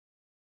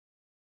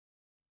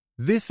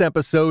This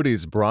episode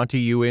is brought to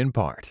you in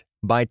part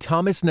by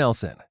Thomas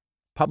Nelson,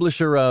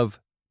 publisher of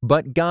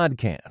But God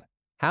Can: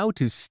 How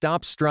to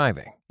Stop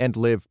Striving and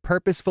Live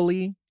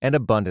Purposefully and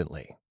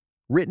Abundantly.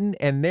 Written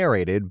and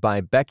narrated by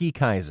Becky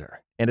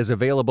Kaiser and is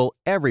available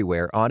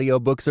everywhere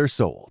audiobooks are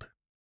sold.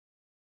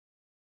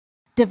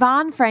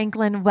 DeVon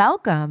Franklin,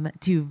 welcome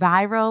to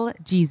Viral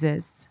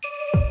Jesus.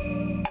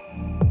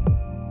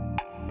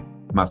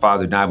 My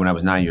father died when I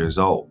was 9 years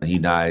old. He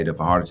died of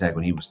a heart attack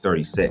when he was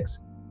 36.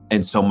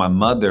 And so my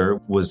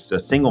mother was a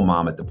single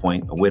mom at the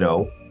point, a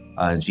widow,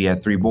 and she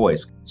had 3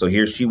 boys. So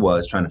here she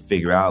was trying to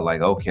figure out, like,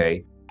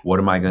 okay, what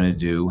am I going to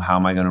do? How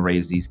am I going to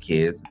raise these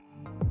kids?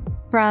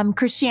 From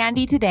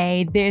Christianity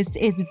Today, this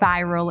is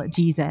Viral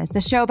Jesus, a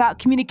show about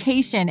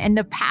communication and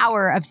the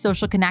power of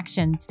social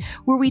connections,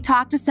 where we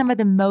talk to some of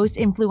the most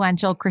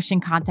influential Christian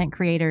content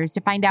creators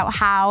to find out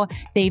how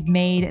they've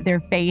made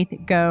their faith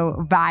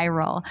go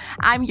viral.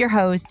 I'm your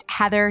host,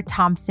 Heather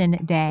Thompson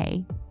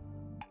Day.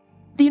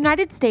 The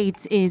United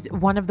States is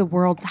one of the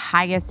world's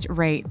highest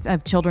rates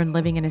of children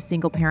living in a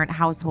single-parent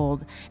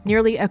household.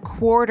 Nearly a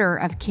quarter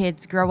of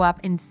kids grow up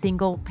in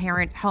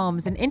single-parent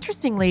homes. And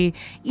interestingly,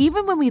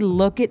 even when we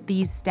look at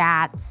these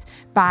stats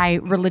by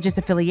religious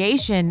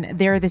affiliation,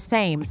 they're the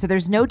same. So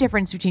there's no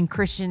difference between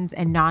Christians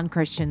and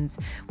non-Christians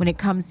when it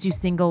comes to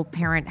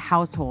single-parent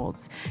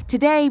households.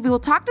 Today, we will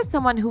talk to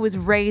someone who was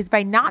raised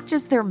by not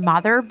just their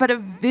mother, but a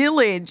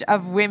village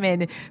of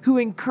women who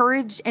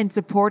encouraged and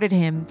supported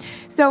him.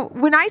 So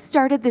when I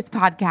started this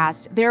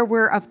podcast, there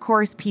were, of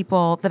course,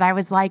 people that I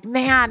was like,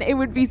 man, it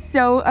would be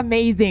so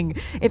amazing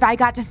if I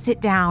got to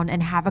sit down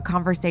and have a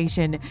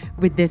conversation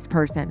with this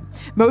person.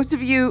 Most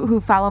of you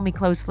who follow me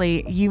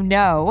closely, you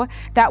know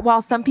that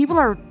while some people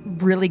are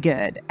really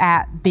good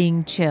at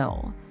being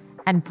chill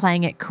and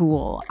playing it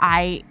cool,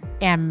 I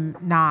am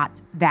not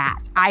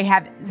that. I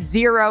have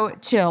zero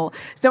chill.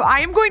 So I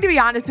am going to be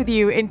honest with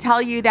you and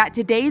tell you that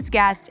today's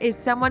guest is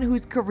someone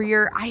whose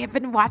career I have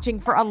been watching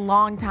for a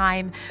long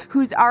time,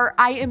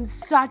 I am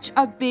such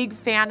a big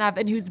fan of,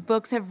 and whose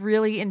books have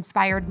really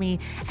inspired me.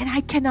 And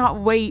I cannot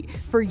wait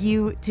for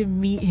you to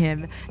meet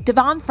him.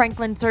 DeVon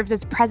Franklin serves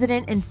as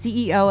president and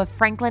CEO of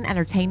Franklin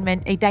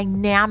Entertainment, a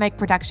dynamic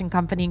production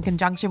company in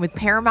conjunction with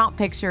Paramount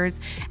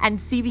Pictures and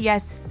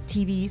CBS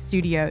TV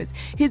Studios.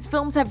 His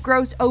films have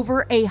grossed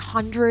over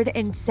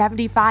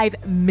 $175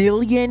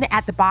 million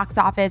at the box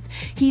office.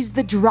 He's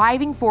the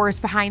driving force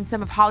behind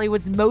some of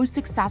Hollywood's most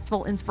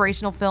successful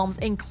inspirational films,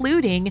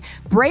 including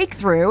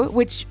Breakthrough,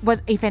 which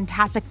was a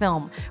fantastic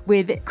film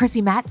with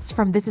Chrissy Metz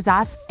from This Is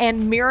Us,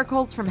 and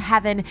Miracles from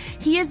Heaven.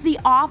 He is the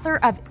author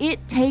of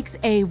It Takes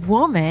a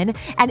Woman,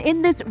 and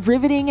in this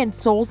riveting and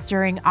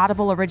soul-stirring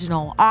Audible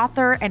original,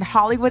 author and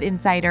Hollywood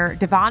insider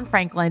DeVon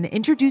Franklin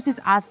introduces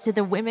us to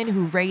the women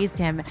who raised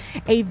him,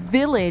 a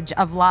village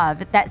of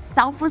love that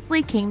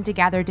selflessly came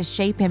together to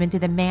shape him into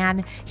the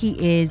man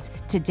he is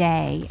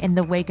today in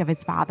the wake of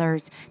his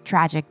father's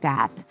tragic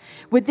death.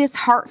 With this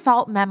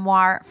heartfelt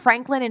memoir,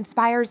 Franklin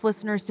inspires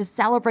listeners to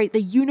celebrate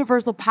the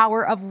universal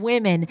power of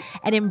women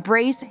and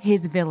embrace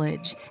his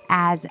village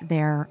as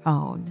their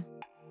own.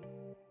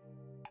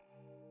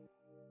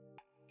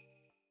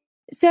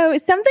 So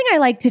something I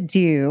like to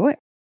do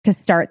to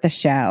start the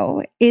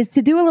show is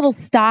to do a little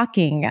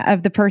stalking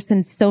of the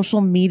person's social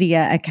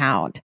media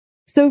account.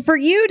 So for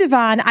you,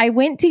 DeVon, I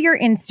went to your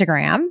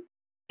Instagram,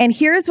 and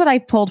here's what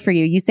I've pulled for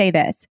you. You say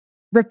this: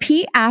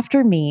 repeat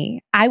after me,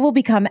 I will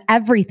become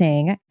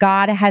everything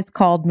God has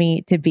called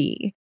me to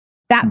be.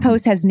 That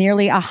post has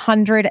nearly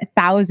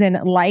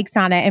 100,000 likes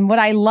on it. And what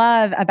I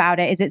love about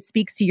it is it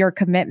speaks to your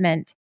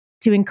commitment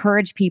to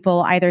encourage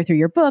people either through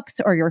your books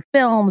or your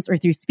films or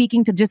through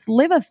speaking to just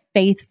live a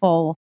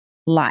faithful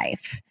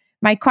life.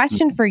 My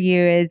question for you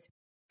is,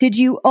 did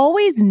you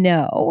always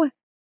know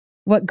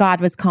what God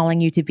was calling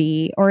you to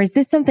be? Or is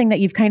this something that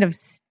you've kind of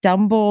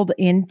stumbled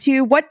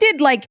into? What did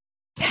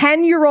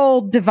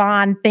 10-year-old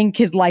DeVon think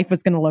his life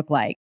was going to look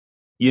like?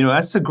 You know,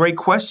 that's a great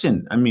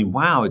question. I mean,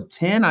 wow, at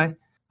 10, I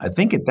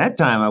think at that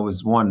time I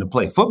was wanting to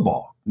play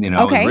football. You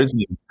know, okay. I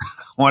originally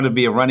wanted to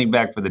be a running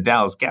back for the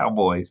Dallas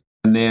Cowboys.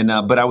 And then,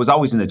 but I was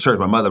always in the church.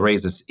 My mother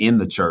raised us in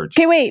the church.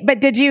 Okay, wait, but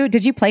did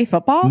you play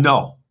football?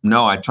 No,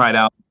 I tried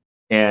out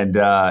and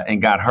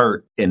got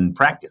hurt in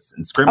practice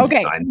and scrimmage.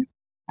 Okay.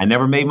 I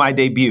never made my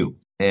debut.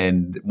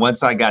 And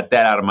once I got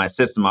that out of my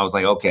system, I was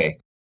like, okay,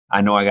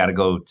 I know I got to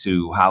go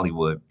to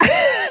Hollywood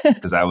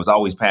because I was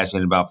always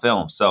passionate about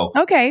film. So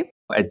okay.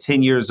 At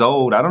 10 years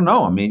old, I don't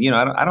know. I mean, you know,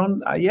 I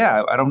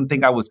don't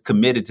think I was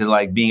committed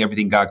to being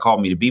everything God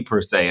called me to be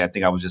per se. I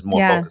think I was just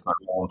more focused on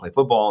I want to play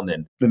football.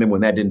 And then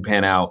when that didn't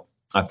pan out,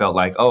 I felt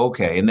like, oh,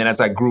 okay. And then as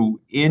I grew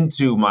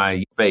into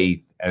my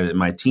faith,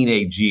 my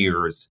teenage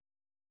years,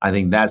 I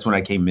think that's when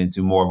I came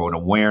into more of an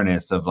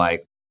awareness of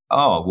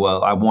oh,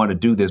 well, I want to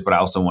do this, but I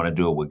also want to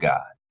do it with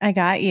God. I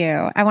got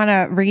you. I want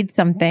to read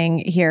something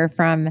here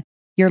from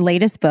your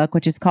latest book,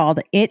 which is called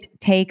It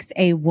Takes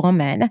a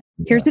Woman.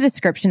 Here's a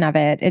description of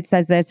it. It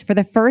says this: for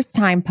the first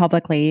time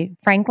publicly,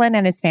 Franklin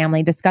and his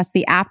family discussed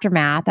the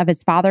aftermath of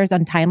his father's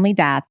untimely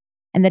death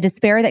and the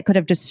despair that could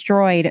have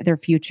destroyed their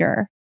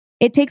future.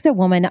 It Takes a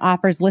Woman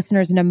offers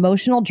listeners an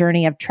emotional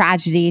journey of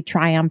tragedy,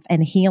 triumph,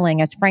 and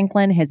healing as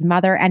Franklin, his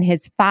mother, and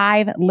his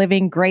 5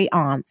 living great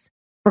aunts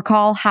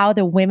recall how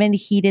the women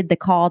heeded the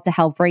call to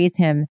help raise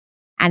him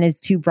and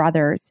his 2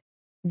 brothers.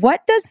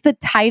 What does the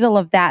title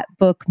of that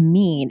book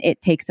mean,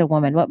 It Takes a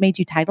Woman? What made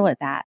you title it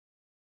that?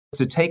 It's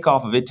a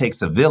takeoff of It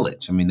Takes a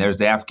Village. I mean, there's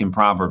the African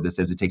proverb that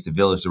says it takes a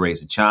village to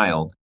raise a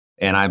child.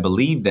 And I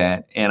believe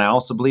that. And I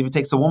also believe it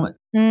takes a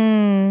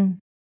woman.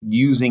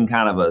 Using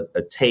kind of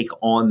a take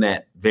on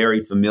that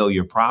very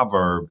familiar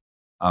proverb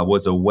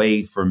was a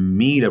way for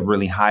me to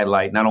really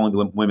highlight not only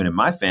the women in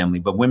my family,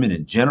 but women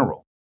in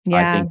general. Yeah.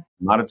 I think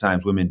a lot of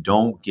times women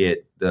don't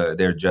get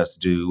their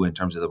just due in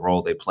terms of the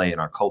role they play in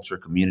our culture,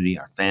 community,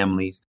 our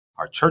families,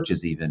 our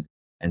churches even.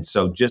 And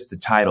so just the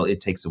title,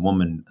 It Takes a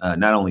Woman,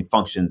 not only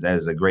functions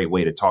as a great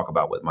way to talk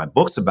about what my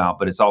book's about,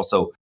 but it's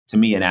also, to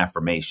me, an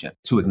affirmation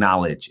to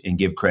acknowledge and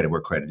give credit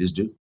where credit is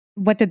due.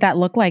 What did that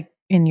look like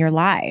in your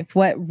life?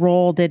 What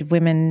role did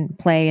women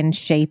play in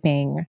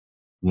shaping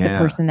the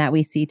person that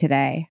we see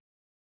today?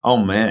 Oh,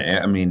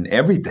 man. I mean,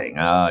 everything.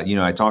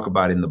 I talk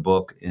about in the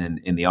book,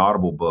 in the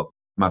Audible book.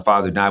 My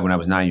father died when I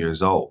was 9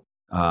 years old.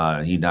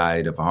 He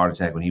died of a heart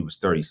attack when he was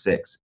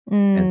 36.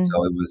 And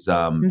so it was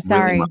I'm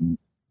sorry. Really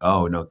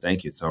oh, no,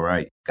 thank you. It's all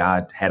right.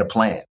 God had a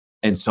plan.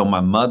 And so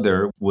my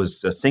mother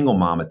was a single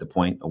mom at the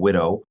point, a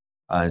widow.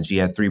 And she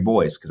had 3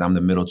 boys because I'm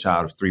the middle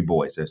child of 3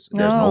 boys. I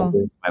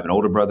have an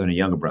older brother and a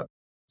younger brother.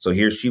 So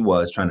here she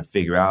was trying to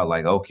figure out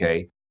like,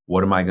 okay,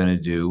 what am I going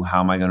to do? How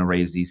am I going to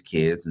raise these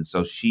kids? And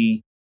so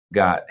she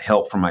got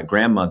help from my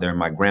grandmother and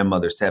my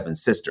grandmother's 7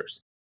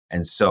 sisters.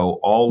 And so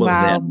all of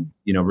them,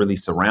 really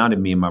surrounded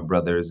me and my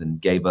brothers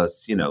and gave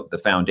us,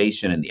 the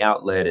foundation and the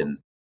outlet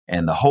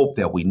and the hope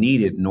that we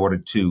needed in order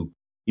to,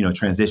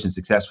 transition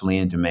successfully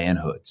into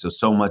manhood.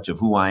 So much of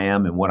who I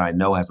am and what I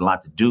know has a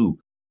lot to do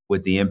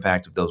with the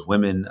impact of those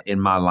women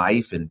in my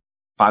life. And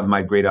 5 of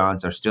my great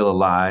aunts are still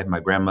alive. My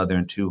grandmother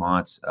and 2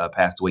 aunts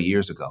passed away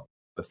years ago,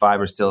 but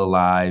 5 are still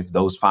alive.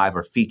 Those 5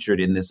 are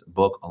featured in this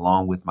book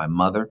along with my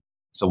mother.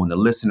 So when the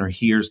listener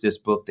hears this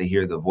book, they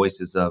hear the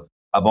voices of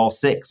all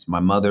 6,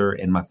 my mother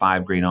and my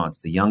 5 great aunts.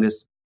 The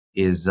youngest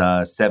is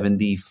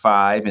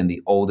 75 and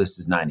the oldest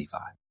is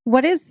 95.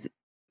 What is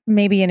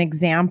maybe an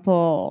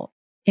example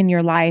in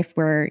your life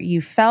where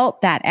you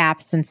felt that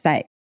absence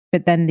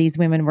but then these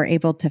women were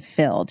able to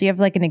fill? Do you have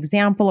like an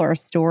example or a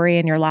story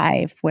in your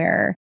life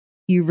where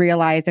you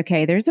realize,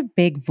 okay, there's a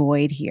big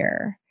void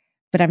here,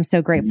 but I'm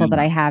so grateful that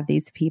I have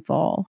these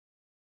people?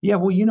 Yeah,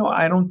 well,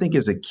 I don't think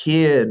as a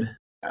kid,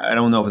 I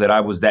don't know that I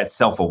was that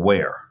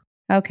self-aware.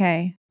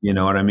 Okay. You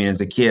know what I mean?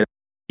 As a kid,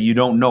 you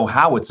don't know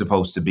how it's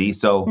supposed to be.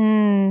 So,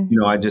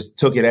 I just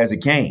took it as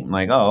it came.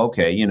 Like, oh,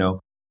 okay,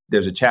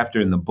 there's a chapter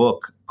in the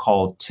book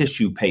called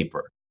Tissue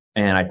Paper.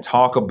 And I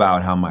talk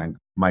about how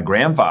my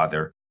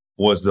grandfather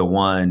was the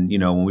one,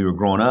 when we were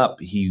growing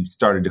up, he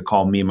started to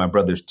call me and my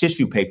brothers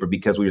tissue paper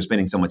because we were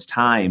spending so much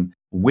time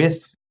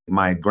with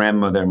my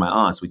grandmother and my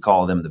aunts. We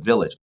call them the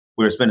village.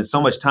 We were spending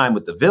so much time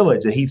with the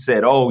village that he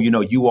said, oh,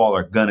 you all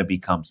are going to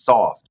become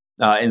soft.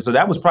 And so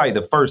that was probably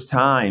the first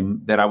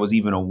time that I was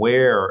even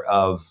aware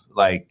of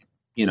like,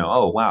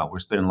 oh, wow, we're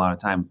spending a lot of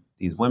time with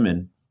these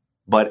women.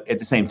 But at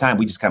the same time,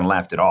 we just kind of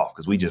laughed it off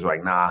because we just were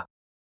like, nah,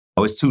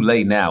 it's too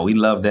late now. We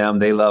love them.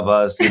 They love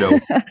us.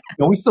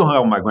 We still hung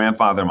out with my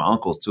grandfather and my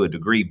uncles to a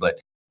degree,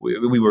 but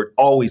we were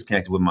always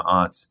connected with my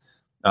aunts,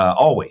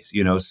 always,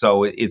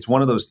 So it's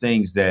one of those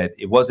things that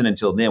it wasn't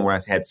until then where I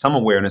had some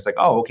awareness like,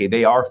 oh, okay,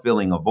 they are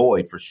filling a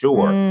void for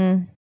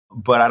sure.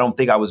 But I don't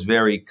think I was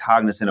very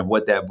cognizant of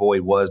what that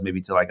void was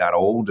maybe till I got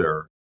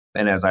older.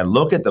 And as I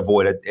look at the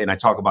void, and I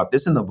talk about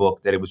this in the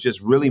book, that it was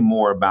just really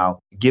more about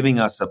giving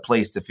us a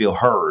place to feel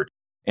heard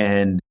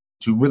and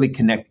to really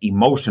connect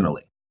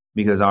emotionally,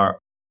 because our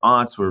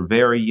aunts were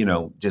very,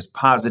 just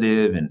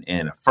positive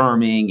and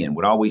affirming and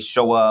would always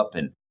show up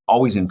and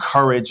always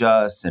encourage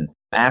us and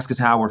ask us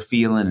how we're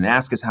feeling and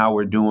ask us how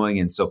we're doing.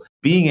 And so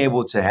being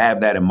able to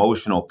have that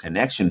emotional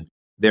connection,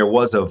 there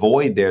was a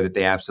void there that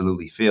they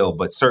absolutely feel.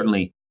 But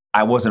certainly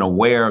I wasn't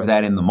aware of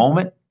that in the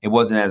moment. It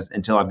wasn't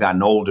until I've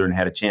gotten older and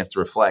had a chance to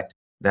reflect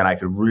that I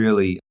could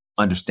really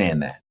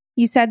understand that.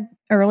 You said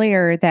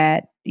earlier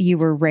that you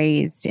were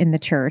raised in the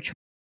church.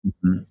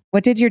 Mm-hmm.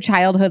 What did your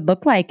childhood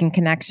look like in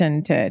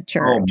connection to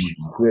church? Oh,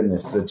 my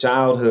goodness. The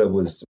childhood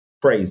was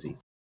crazy.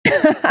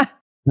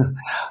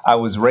 I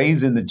was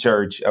raised in the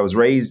church.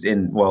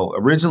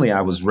 Originally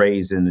I was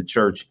raised in the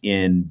church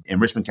in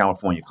Richmond,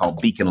 California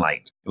called Beacon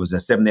Light. It was a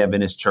Seventh-day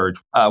Adventist church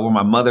where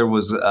my mother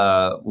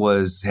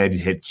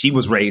she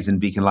was raised in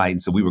Beacon Light.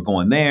 And so we were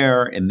going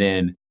there. And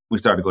then we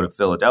started to go to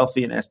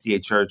Philadelphia and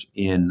SDA Church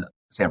in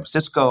San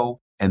Francisco.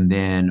 And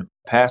then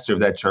pastor of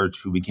that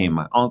church, who became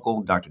my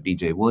uncle, Dr.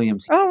 DJ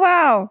Williams. Oh,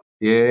 wow.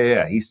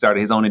 Yeah. He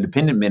started his own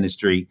independent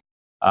ministry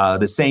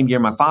the same year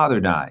my father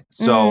died.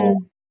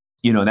 So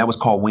that was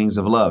called Wings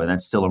of Love. And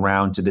that's still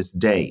around to this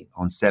day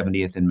on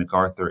 70th and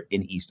MacArthur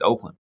in East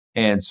Oakland.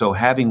 And so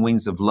having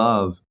Wings of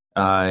Love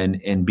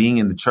and being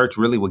in the church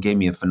really what gave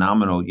me a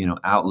phenomenal,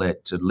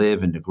 outlet to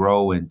live and to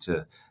grow and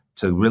to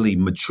really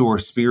mature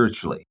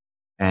spiritually.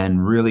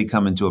 and really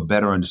coming to a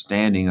better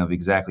understanding of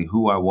exactly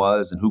who I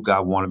was and who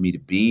God wanted me to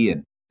be.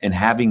 And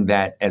having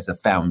that as a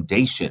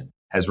foundation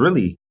has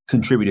really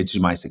contributed to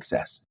my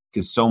success,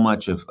 because so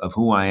much of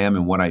who I am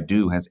and what I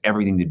do has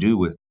everything to do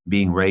with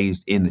being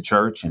raised in the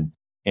church,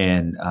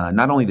 and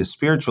not only the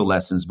spiritual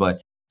lessons,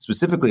 but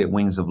specifically at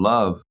Wings of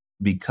Love,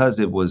 because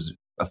it was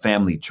a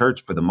family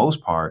church for the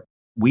most part.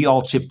 We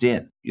all chipped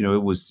in.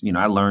 It was,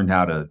 I learned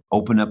how to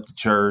open up the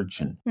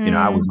church, and,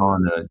 I was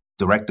on to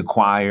direct the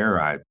choir.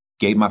 I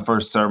gave my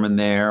first sermon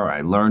there.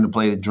 I learned to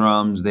play the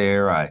drums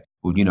there. I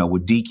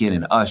would deacon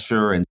and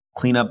usher and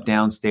clean up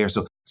downstairs.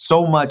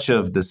 So much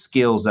of the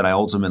skills that I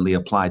ultimately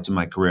applied to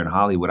my career in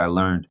Hollywood, I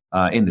learned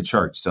in the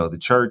church. So the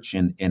church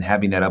and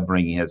having that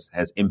upbringing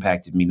has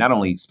impacted me, not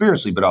only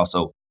spiritually, but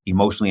also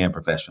emotionally and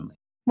professionally.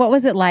 What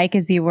was it like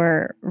as you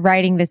were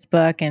writing this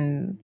book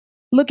and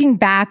looking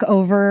back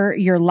over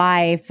your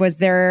life? Was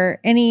there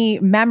any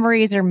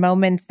memories or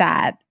moments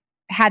that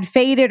had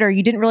faded or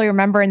you didn't really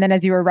remember? And then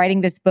as you were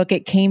writing this book,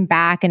 it came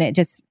back and it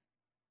just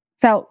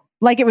felt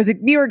like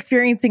you were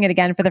experiencing it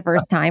again for the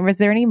first time. Was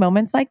there any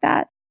moments like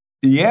that?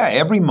 Yeah,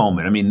 every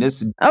moment.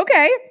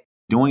 Okay.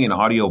 Doing an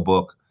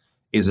audiobook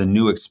is a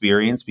new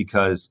experience,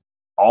 because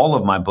all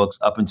of my books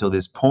up until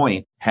this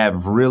point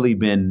have really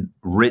been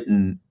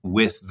written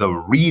with the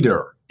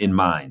reader in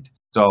mind.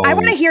 So I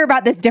want to hear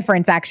about this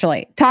difference,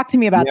 actually. Talk to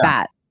me about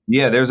that.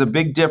 Yeah, there's a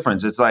big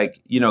difference. It's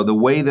like, the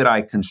way that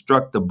I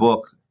construct the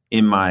book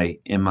in my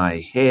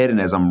head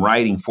and as I'm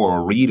writing for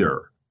a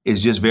reader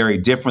is just very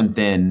different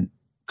than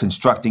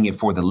constructing it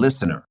for the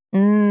listener.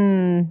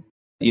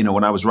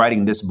 When I was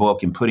writing this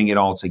book and putting it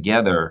all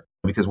together,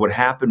 because what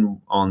happened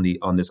on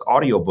this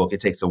audiobook, it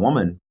takes a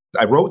woman.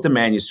 I wrote the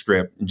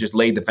manuscript and just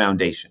laid the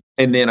foundation.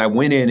 And then I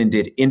went in and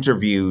did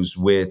interviews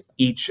with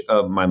each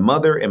of my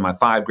mother and my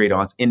 5 great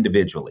aunts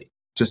individually.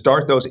 To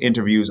start those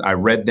interviews, I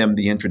read them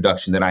the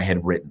introduction that I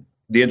had written.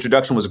 The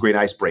introduction was a great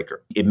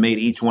icebreaker. It made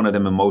each one of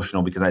them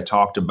emotional, because I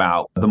talked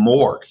about the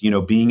morgue,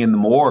 being in the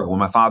morgue when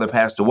my father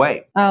passed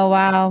away. Oh,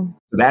 wow.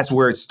 That's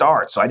where it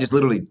starts. So I just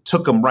literally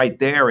took them right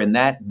there. And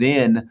that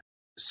then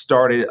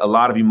started a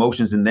lot of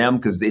emotions in them,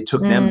 because it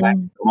took them back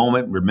to the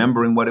moment,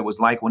 remembering what it was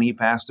like when he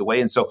passed away.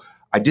 And so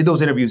I did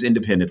those interviews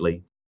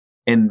independently.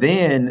 And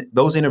then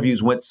those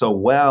interviews went so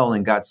well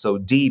and got so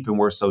deep and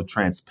were so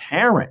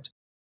transparent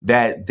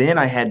that then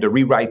I had to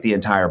rewrite the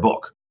entire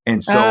book.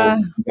 And so I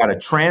got a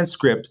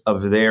transcript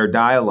of their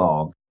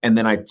dialogue. And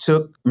then I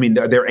took,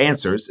 their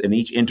answers in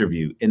each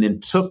interview, and then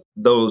took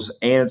those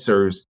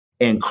answers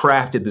and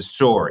crafted the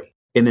story,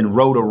 and then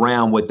wrote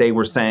around what they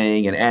were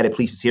saying and added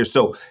pieces here.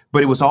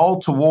 But it was all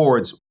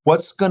towards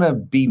what's going to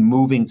be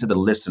moving to the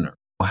listener.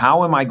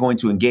 How am I going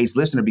to engage the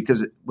listener?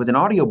 Because with an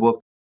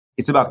audiobook,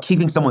 it's about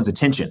keeping someone's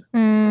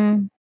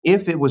attention.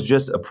 If it was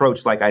just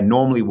approached like I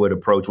normally would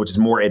approach, which is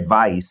more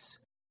advice,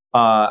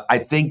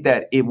 I think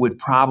that it would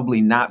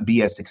probably not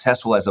be as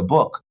successful as a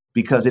book,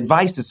 because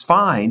advice is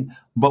fine.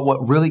 But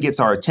what really gets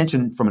our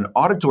attention from an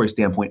auditory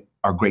standpoint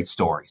are great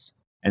stories.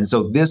 And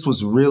so this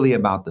was really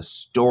about the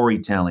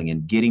storytelling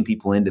and getting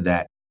people into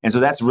that. And so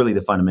that's really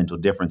the fundamental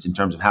difference in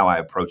terms of how I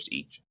approached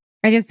each.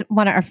 I just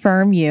want to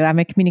affirm you. I'm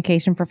a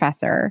communication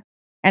professor.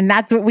 And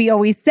that's what we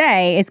always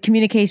say is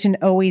communication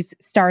always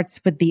starts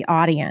with the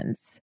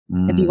audience.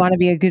 If you want to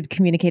be a good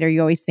communicator,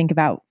 you always think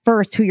about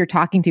first who you're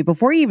talking to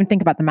before you even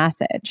think about the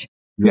message.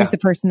 Who's the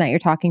person that you're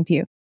talking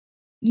to?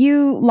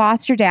 You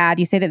lost your dad.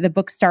 You say that the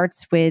book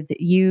starts with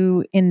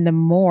you in the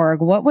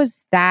morgue. What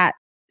was that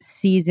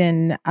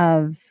season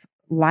of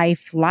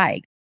life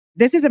like?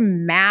 This is a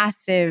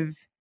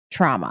massive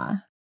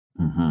trauma.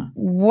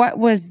 What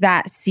was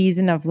that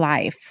season of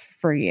life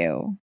for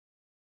you?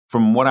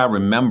 From what I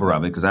remember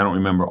of it, because I don't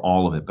remember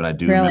all of it, but I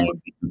do remember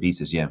bits and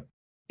pieces. Yeah.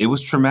 It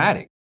was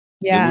traumatic.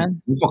 Yeah. It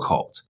was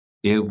difficult.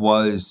 It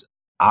was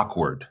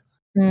awkward.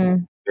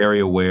 Very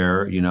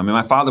aware.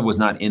 My father was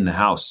not in the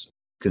house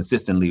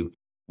consistently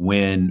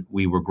when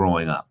we were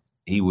growing up.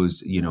 He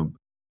was,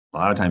 a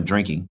lot of time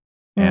drinking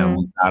and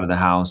was out of the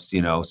house,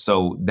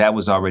 so that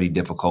was already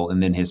difficult.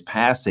 And then his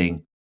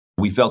passing,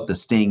 we felt the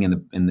sting,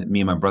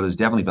 me and my brothers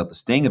definitely felt the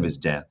sting of his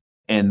death.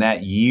 And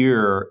that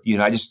year,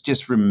 I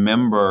just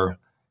remember,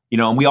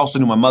 and we also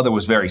knew my mother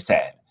was very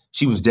sad.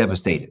 She was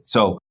devastated.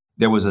 So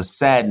there was a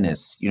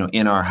sadness,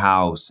 in our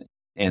house,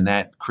 and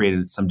that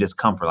created some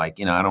discomfort. Like,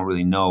 I don't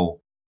really know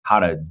how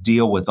to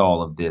deal with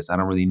all of this. I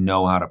don't really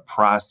know how to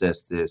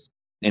process this.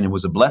 And it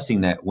was a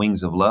blessing that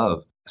Wings of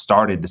Love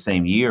started the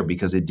same year,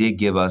 because it did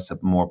give us a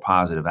more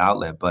positive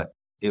outlet. But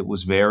it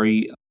was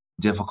very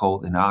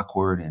difficult and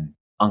awkward and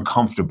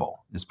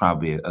uncomfortable is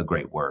probably a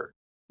great word.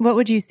 What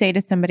would you say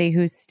to somebody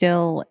who's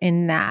still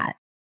in that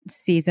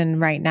season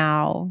right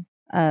now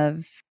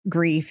of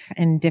grief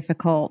and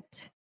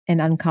difficult and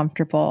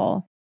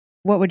uncomfortable?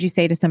 What would you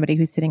say to somebody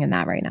who's sitting in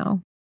that right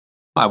now?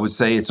 I would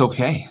say it's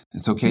okay.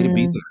 It's okay to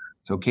be there.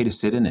 It's okay to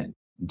sit in it.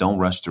 Don't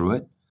rush through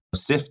it.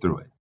 Sift through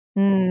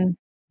it.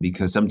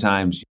 Because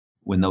sometimes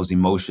when those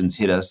emotions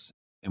hit us,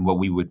 and what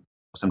we would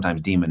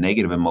sometimes deem a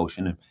negative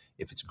emotion,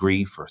 if it's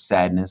grief or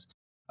sadness,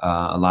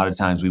 a lot of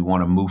times we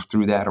want to move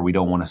through that, or we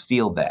don't want to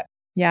feel that.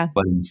 Yeah.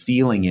 But in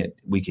feeling it,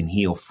 we can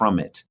heal from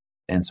it.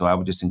 And so I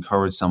would just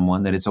encourage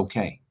someone that it's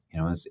okay.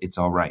 It's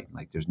all right.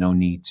 Like there's no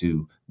need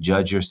to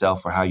judge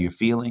yourself for how you're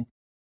feeling.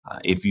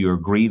 If you're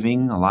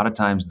grieving, a lot of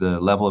times the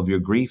level of your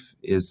grief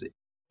is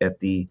at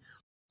the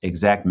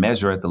exact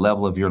measure at the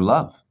level of your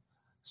love.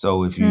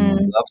 So if you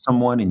love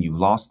someone and you've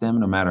lost them,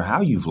 no matter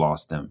how you've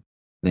lost them,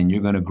 then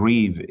you're going to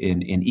grieve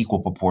in equal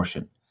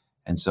proportion.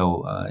 And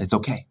so it's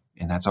okay.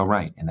 And that's all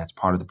right. And that's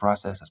part of the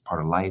process. That's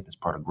part of life. That's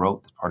part of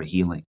growth. That's part of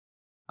healing.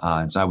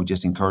 And so I would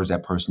just encourage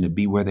that person to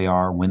be where they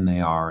are, when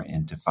they are,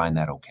 and to find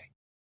that okay.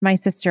 My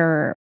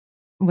sister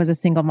was a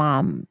single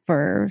mom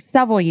for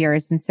several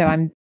years. And so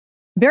I'm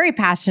very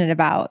passionate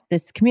about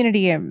this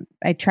community. And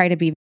I try to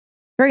be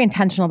very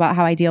intentional about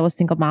how I deal with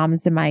single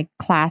moms in my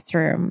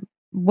classroom.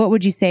 What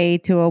would you say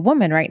to a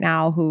woman right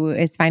now who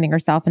is finding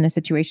herself in a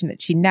situation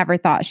that she never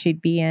thought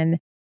she'd be in,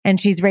 and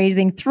she's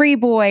raising 3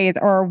 boys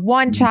or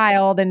 1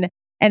 child and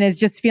is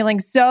just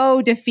feeling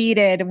so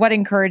defeated? What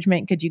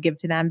encouragement could you give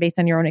to them based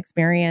on your own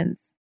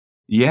experience?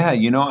 Yeah,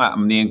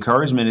 the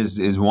encouragement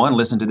is one,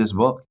 listen to this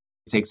book.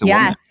 It takes a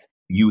woman.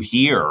 You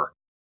hear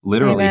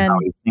literally how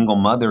a single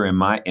mother and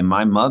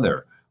my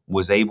mother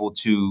was able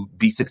to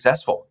be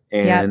successful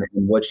and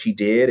what she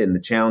did and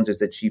the challenges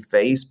that she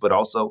faced, but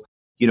also,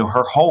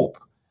 her hope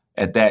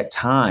at that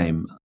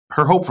time,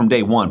 her hope from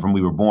day one, from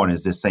we were born,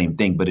 is the same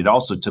thing, but it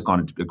also took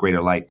on a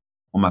greater light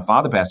when my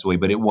father passed away.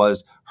 But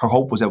her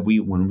hope was that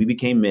when we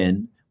became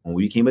men, when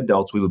we became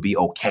adults, we would be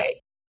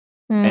okay.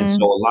 And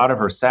so a lot of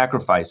her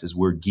sacrifices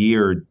were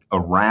geared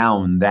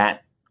around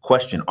that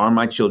question: are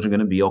my children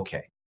going to be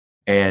okay?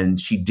 And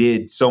she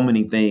did so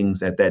many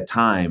things at that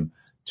time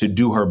to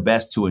do her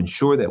best to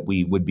ensure that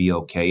we would be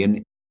okay.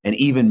 And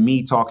even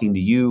me talking to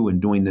you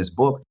and doing this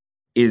book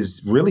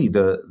is really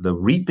the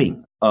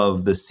reaping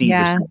of the seeds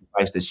of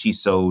sacrifice that she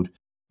sowed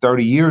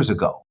 30 years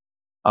ago.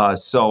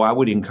 So I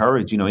would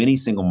encourage, any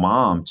single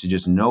mom to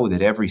just know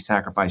that every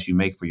sacrifice you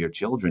make for your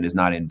children is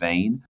not in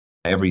vain.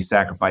 Every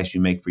sacrifice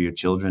you make for your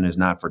children is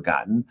not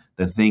forgotten.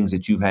 The things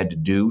that you've had to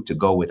do to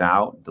go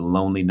without, the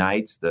lonely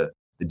nights, the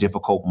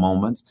difficult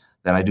moments,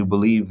 that I do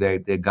believe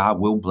that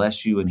God will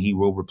bless you and he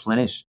will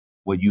replenish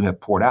what you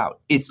have poured out.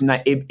 It's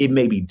not, it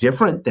may be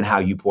different than how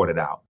you poured it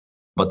out,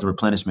 but the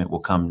replenishment will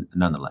come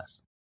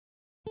nonetheless.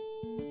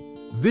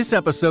 This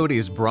episode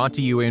is brought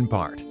to you in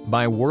part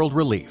by World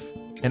Relief,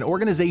 an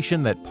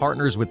organization that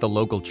partners with the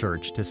local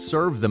church to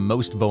serve the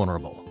most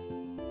vulnerable.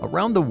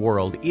 Around the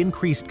world,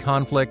 increased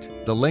conflict,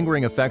 the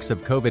lingering effects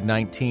of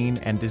COVID-19,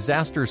 and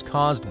disasters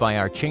caused by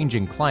our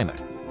changing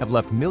climate have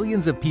left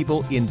millions of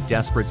people in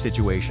desperate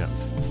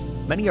situations.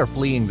 Many are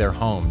fleeing their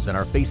homes and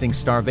are facing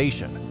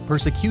starvation,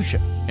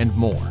 persecution, and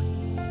more.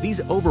 These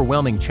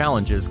overwhelming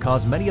challenges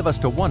cause many of us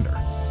to wonder,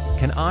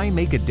 can I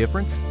make a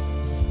difference?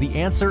 The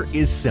answer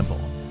is simple.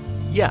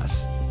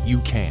 Yes, you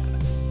can.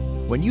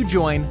 When you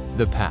join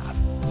The Path,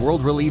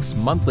 World Relief's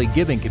monthly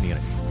giving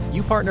community,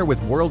 you partner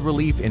with World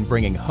Relief in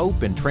bringing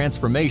hope and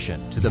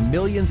transformation to the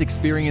millions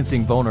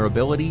experiencing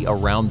vulnerability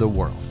around the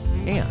world.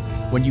 And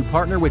when you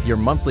partner with your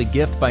monthly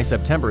gift by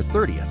September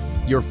 30th,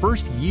 your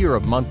first year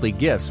of monthly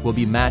gifts will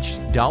be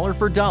matched dollar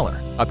for dollar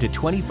up to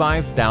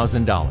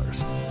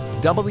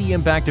 $25,000. Double the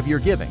impact of your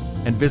giving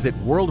and visit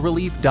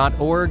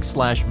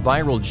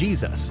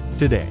worldrelief.org/viraljesus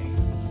today.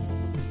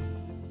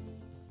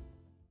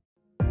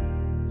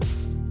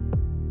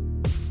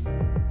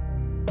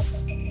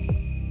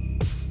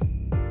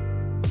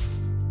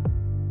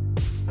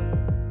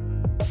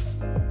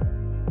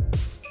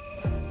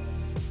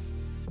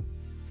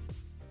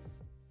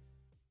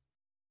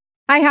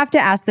 I have to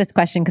ask this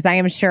question because I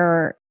am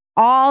sure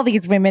all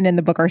these women in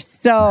the book are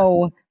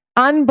so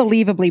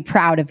unbelievably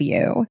proud of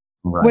you.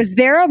 Right. Was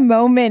there a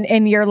moment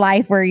in your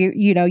life where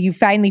you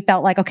finally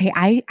felt like, okay,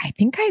 I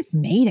think I've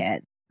made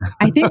it.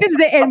 I think this is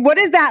it. And what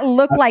does that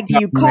look like? Do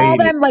you call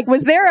them? Like,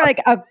 was there like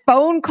a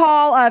phone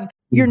call of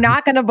you're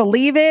not going to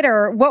believe it?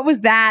 Or what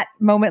was that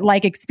moment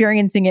like,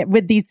 experiencing it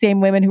with these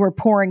same women who were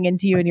pouring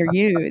into you in your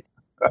youth?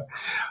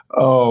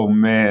 Oh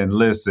man,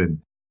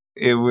 listen.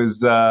 It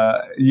was,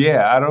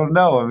 I don't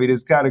know. I mean,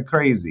 it's kind of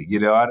crazy.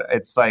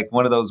 It's like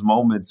one of those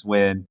moments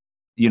when,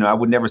 I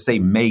would never say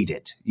made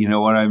it. You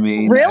know what I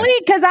mean? Really?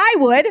 Because I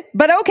would,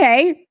 but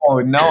okay. Oh,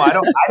 no, I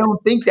don't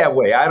think that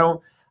way. I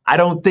don't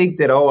think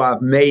that,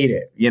 I've made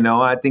it.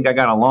 I think I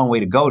got a long way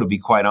to go, to be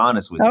quite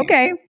honest with you.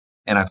 Okay.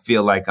 And I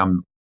feel like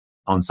I'm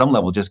on some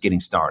level just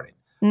getting started.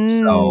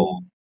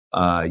 So,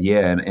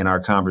 in our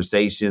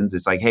conversations,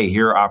 it's like, hey,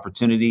 here are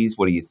opportunities.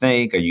 What do you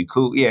think? Are you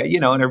cool? Yeah,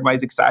 and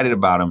everybody's excited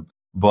about them.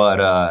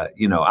 But,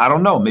 I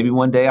don't know. Maybe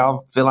one day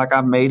I'll feel like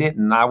I've made it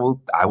and I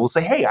will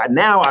say, hey,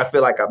 now I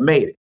feel like I've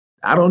made it.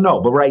 I don't know.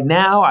 But right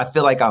now I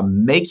feel like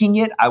I'm making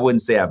it. I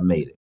wouldn't say I've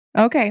made it.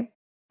 Okay.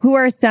 Who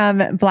are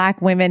some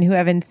Black women who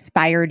have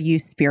inspired you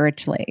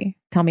spiritually?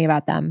 Tell me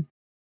about them.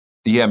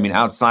 Yeah, I mean,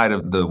 outside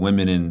of the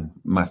women in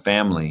my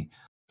family,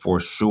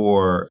 for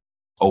sure,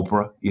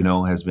 Oprah,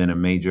 has been a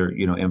major,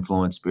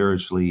 influence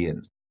spiritually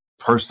and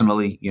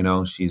personally.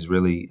 She's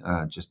really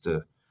just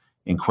an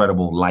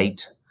incredible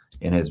light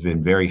and has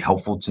been very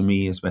helpful to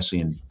me, especially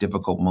in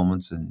difficult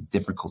moments and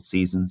difficult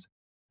seasons.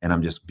 And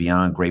I'm just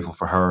beyond grateful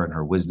for her and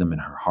her wisdom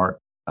and her heart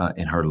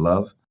and her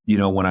love.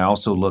 When I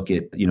also look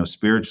at,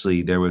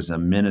 spiritually, there was a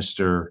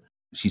minister,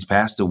 she's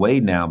passed away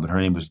now, but her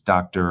name was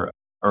Dr.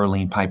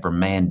 Earlene Piper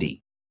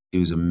Mandy. She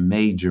was a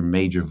major,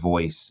 major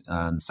voice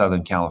in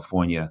Southern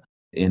California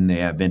in the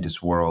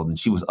Adventist world. And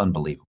she was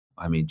unbelievable.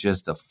 I mean,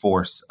 just a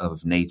force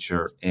of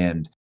nature,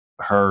 and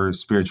her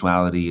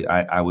spirituality.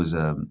 I was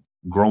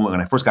growing when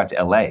I first got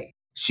to LA.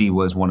 She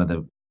was one of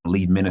the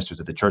lead ministers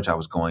at the church I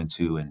was going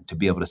to, and to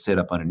be able to sit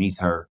up underneath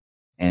her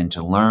and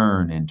to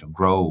learn and to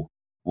grow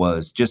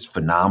was just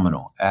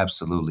phenomenal,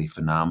 absolutely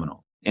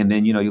phenomenal. And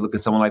then, you look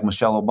at someone like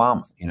Michelle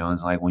Obama,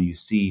 it's like when you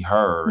see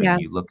her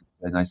and you look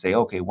and I say,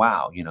 okay,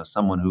 wow,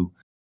 someone who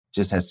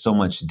just has so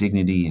much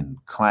dignity and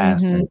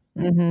class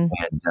and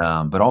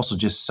but also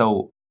just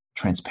so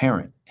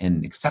transparent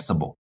and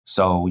accessible.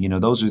 So,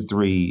 those are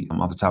three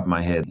off the top of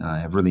my head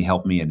have really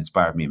helped me and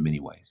inspired me in many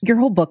ways. Your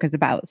whole book is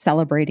about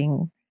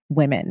celebrating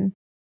women.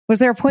 Was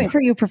there a point for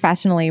you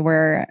professionally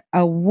where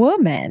a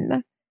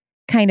woman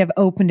kind of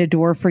opened a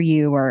door for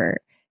you or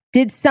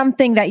did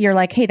something that you're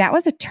like, hey, that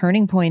was a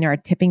turning point or a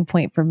tipping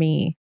point for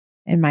me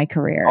in my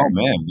career? Oh,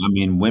 man. I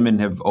mean, women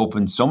have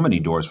opened so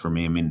many doors for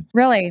me. I mean,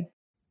 really?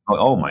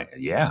 Oh my,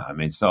 yeah. I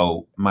mean,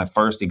 so my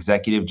first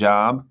executive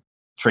job,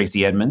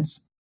 Tracy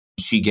Edmonds,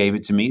 she gave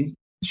it to me.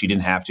 She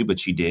didn't have to, but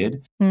she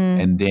did.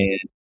 And then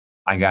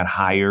I got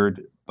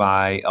hired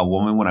by a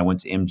woman when I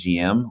went to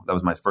MGM. That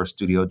was my first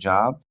studio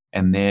job.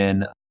 And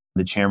then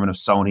the chairman of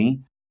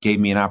Sony gave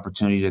me an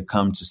opportunity to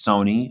come to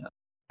Sony.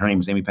 Her name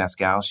was Amy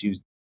Pascal. She was,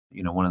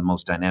 one of the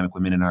most dynamic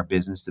women in our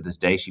business to this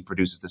day. She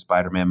produces the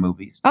Spider-Man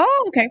movies.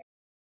 Oh, okay.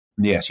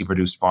 Yeah, she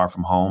produced Far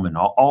From Home and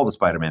all the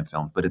Spider-Man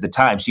films. But at the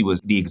time, she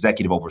was the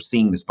executive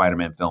overseeing the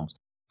Spider-Man films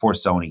for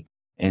Sony.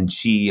 And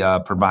she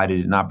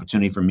provided an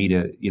opportunity for me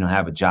to,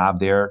 have a job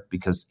there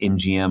because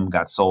MGM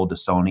got sold to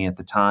Sony at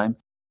the time.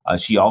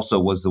 She also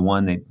was the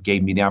one that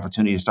gave me the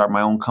opportunity to start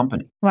my own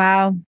company.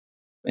 Wow.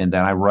 And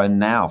that I run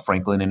now,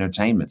 Franklin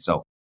Entertainment.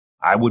 So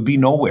I would be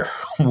nowhere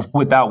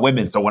without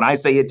women. So when I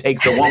say it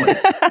takes a woman,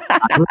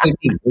 I really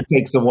mean it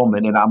takes a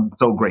woman, and I'm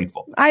so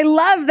grateful. I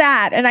love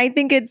that. And I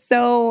think it's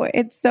so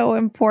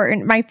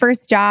important. My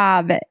first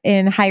job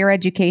in higher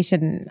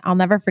education, I'll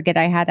never forget,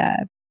 I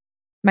had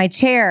my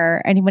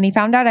chair, and when he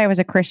found out I was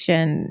a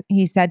Christian,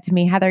 he said to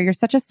me, Heather, you're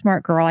such a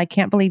smart girl. I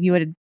can't believe you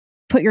would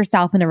put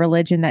yourself in a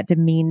religion that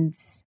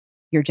demeans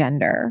your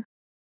gender.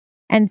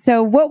 And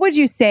so what would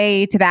you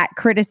say to that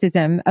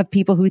criticism of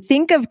people who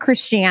think of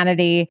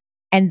Christianity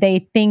and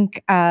they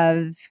think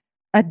of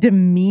a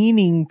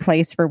demeaning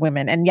place for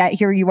women? And yet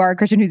here you are, a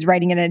Christian who's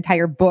writing an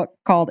entire book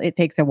called It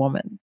Takes a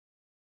Woman.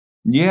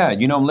 Yeah,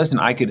 listen,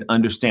 I could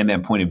understand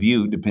that point of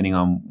view depending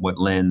on what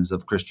lens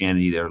of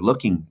Christianity they're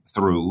looking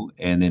through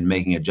and then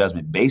making a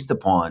judgment based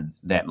upon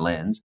that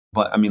lens.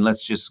 But I mean,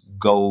 let's just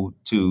go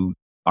to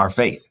our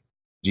faith.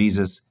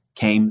 Jesus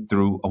came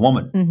through a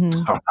woman.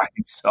 All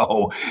right.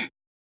 So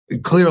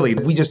clearly,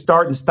 if we just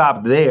start and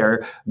stop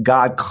there,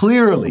 God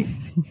clearly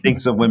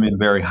thinks of women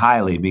very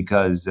highly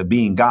because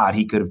being God,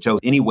 he could have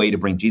chosen any way to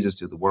bring Jesus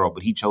to the world,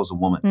 but he chose a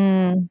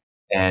woman.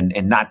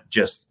 And not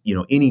just,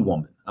 any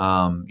woman.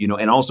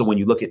 And also when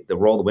you look at the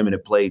role the women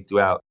have played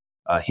throughout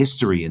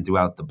history and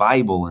throughout the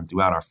Bible and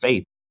throughout our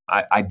faith,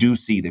 I do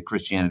see that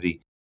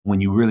Christianity,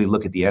 when you really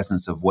look at the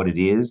essence of what it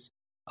is,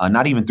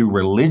 not even through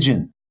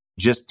religion,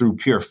 just through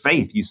pure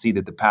faith, you see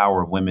that the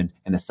power of women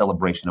and the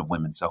celebration of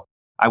women. So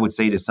I would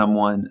say to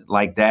someone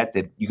like that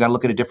you got to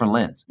look at a different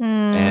lens.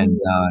 And,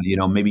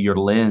 maybe your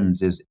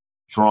lens is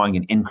drawing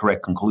an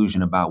incorrect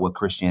conclusion about what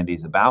Christianity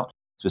is about,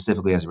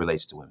 specifically as it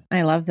relates to women.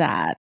 I love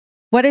that.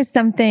 What is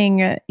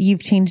something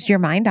you've changed your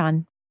mind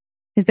on?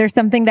 Is there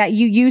something that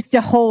you used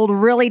to hold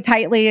really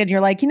tightly and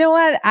you're like, you know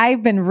what?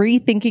 I've been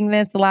rethinking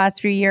this the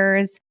last few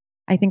years.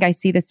 I think I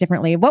see this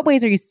differently. What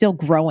ways are you still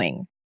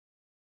growing?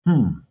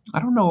 I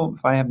don't know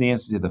if I have the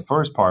answer to the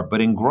first part,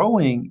 but in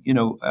growing,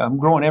 I'm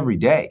growing every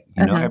day,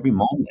 every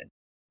moment.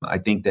 I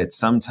think that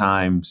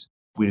sometimes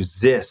we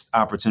resist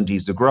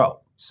opportunities to grow.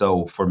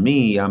 So for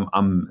me,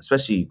 I'm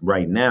especially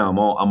right now,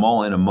 I'm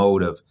all in a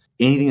mode of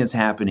anything that's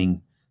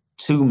happening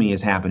to me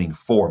is happening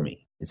for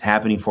me. It's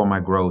happening for my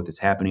growth. It's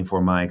happening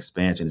for my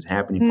expansion. It's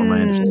happening for my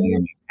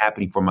understanding. It's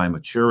happening for my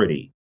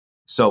maturity.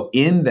 So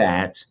in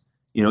that,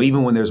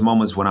 even when there's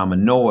moments when I'm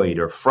annoyed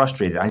or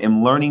frustrated, I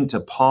am learning to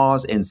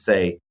pause and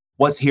say,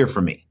 what's here for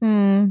me?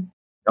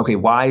 Okay,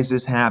 why is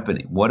this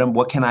happening?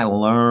 What can I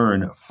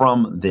learn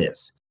from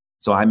this?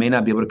 So I may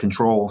not be able to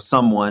control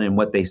someone and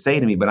what they say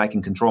to me, but I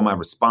can control my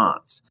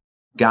response.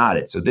 Got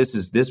it. So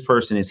this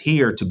person is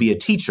here to be a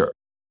teacher,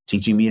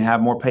 teaching me to have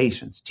more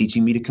patience,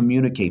 teaching me to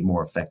communicate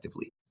more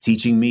effectively,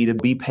 teaching me to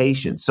be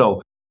patient.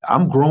 So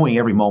I'm growing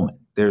every moment.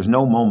 There's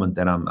no moment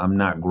that I'm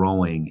not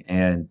growing.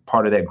 And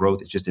part of that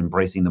growth is just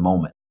embracing the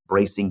moment,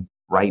 embracing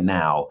right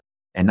now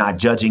and not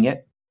judging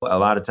it. A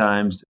lot of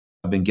times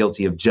I've been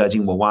guilty of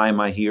judging. Well, why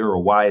am I here?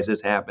 Or why is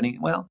this happening?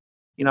 Well,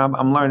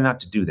 I'm learning not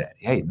to do that.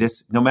 Hey,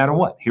 no matter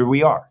what, here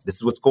we are. This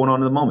is what's going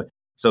on in the moment.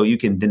 So you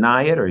can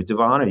deny it or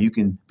DeVon, or you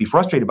can be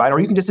frustrated by it, or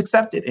you can just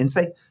accept it and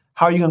say,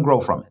 how are you going to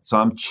grow from it? So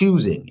I'm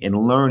choosing and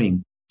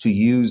learning to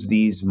use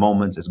these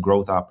moments as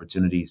growth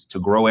opportunities to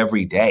grow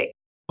every day.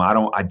 I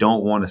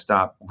don't want to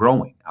stop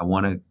growing. I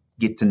want to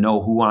get to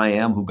know who I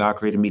am, who God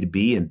created me to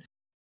be. And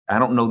I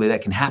don't know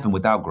that can happen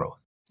without growth.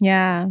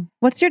 Yeah.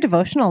 What's your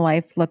devotional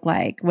life look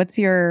like?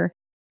 Do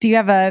you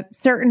have a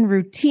certain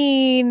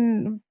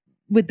routine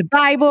with the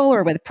Bible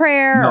or with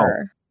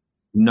prayer?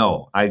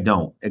 No, I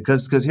don't.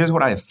 Because here's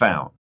what I have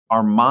found.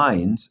 Our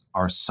minds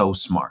are so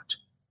smart,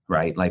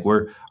 right? Like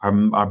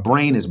our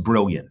brain is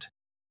brilliant.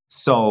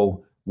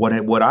 So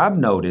what I've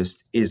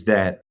noticed is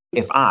that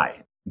if I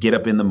get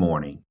up in the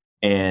morning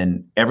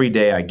and every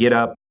day I get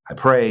up, I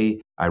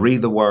pray, I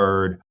read the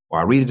word, or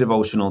I read a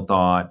devotional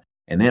thought,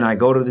 and then I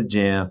go to the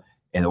gym,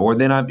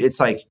 it's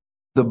like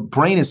the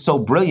brain is so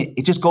brilliant,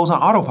 it just goes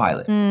on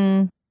autopilot.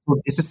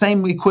 It's the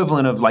same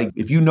equivalent of like,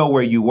 if you know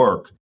where you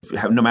work,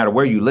 no matter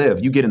where you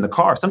live, you get in the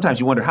car. Sometimes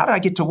you wonder, how did I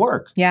get to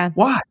work? Yeah.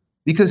 Why?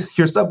 Because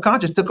your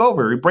subconscious took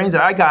over. Your brain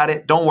said, I got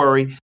it. Don't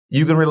worry.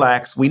 You can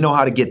relax. We know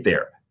how to get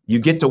there. You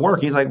get to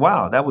work. He's like,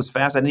 wow, that was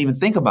fast. I didn't even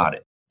think about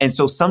it. And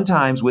so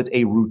sometimes with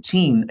a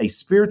routine, a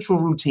spiritual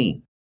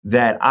routine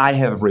that I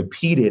have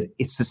repeated,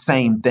 it's the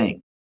same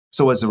thing.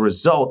 So as a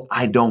result,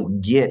 I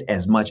don't get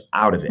as much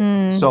out of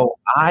it. So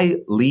I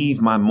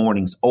leave my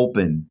mornings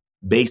open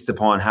based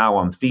upon how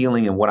I'm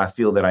feeling and what I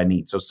feel that I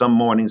need. So some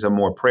mornings are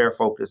more prayer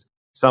focused.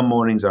 Some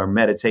mornings are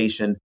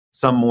meditation.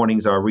 Some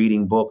mornings are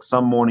reading books.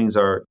 Some mornings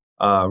are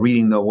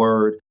reading the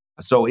word.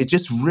 So I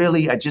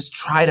just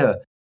try to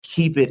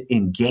keep it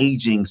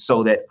engaging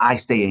so that I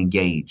stay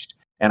engaged.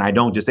 And I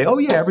don't just say, oh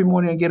yeah, every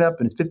morning I get up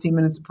and it's 15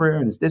 minutes of prayer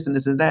and it's this and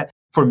this and that.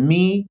 For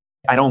me,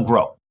 I don't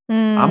grow.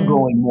 I'm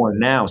growing more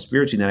now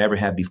spiritually than I ever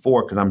had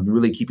before because I'm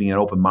really keeping an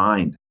open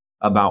mind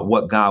about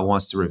what God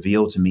wants to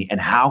reveal to me and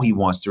how he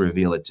wants to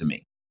reveal it to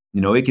me.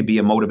 You know, it could be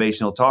a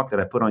motivational talk that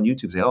I put on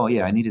YouTube, say, oh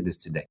yeah, I needed this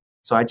today.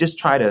 So I just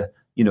try to,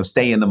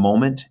 stay in the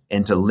moment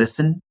and to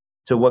listen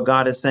to what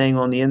God is saying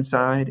on the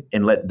inside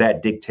and let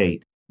that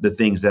dictate the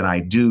things that I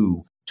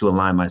do to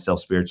align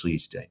myself spiritually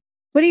each day.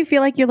 What do you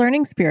feel like you're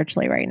learning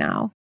spiritually right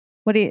now?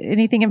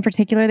 Anything in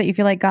particular that you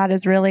feel like God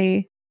is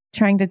really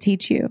trying to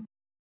teach you?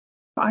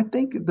 I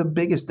think the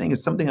biggest thing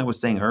is something I was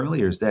saying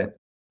earlier is that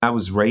I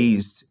was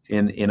raised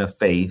in a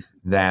faith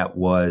that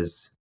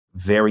was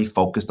very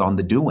focused on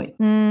the doing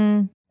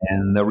and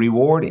the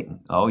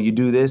rewarding. Oh, you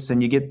do this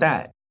and you get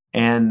that.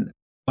 And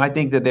I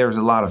think that there's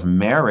a lot of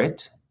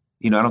merit.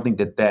 I don't think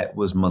that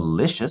was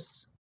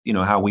malicious,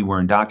 how we were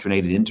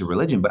indoctrinated into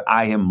religion, but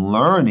I am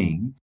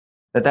learning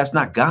that that's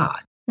not God.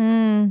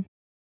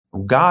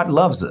 God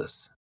loves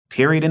us,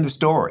 period, end of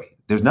story.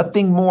 There's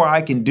nothing more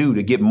I can do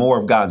to get more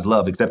of God's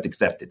love except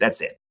accept it. That's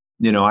it.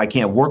 I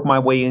can't work my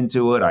way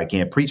into it. I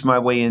can't preach my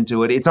way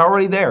into it. It's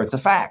already there. It's a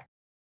fact.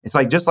 It's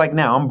like, just like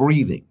now I'm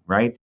breathing,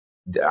 right?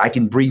 I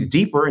can breathe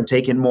deeper and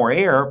take in more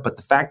air, but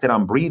the fact that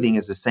I'm breathing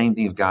is the same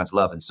thing of God's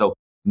love. And so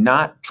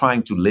not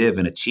trying to live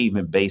an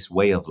achievement-based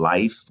way of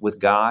life with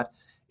God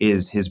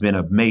has been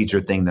a major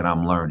thing that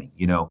I'm learning,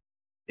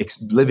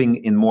 living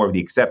in more of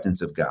the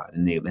acceptance of God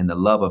and the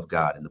love of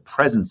God and the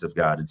presence of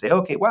God and say,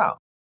 okay, wow.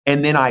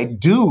 And then I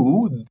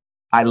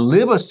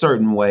live a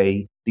certain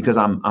way because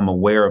I'm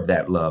aware of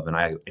that love and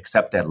I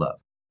accept that love,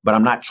 but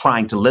I'm not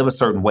trying to live a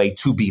certain way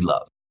to be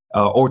loved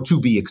or to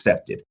be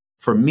accepted.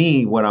 For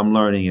me, what I'm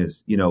learning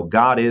is,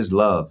 God is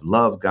love.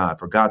 Love God.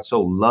 For God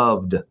so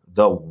loved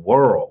the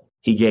world,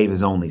 he gave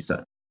his only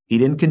son. He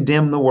didn't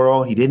condemn the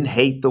world. He didn't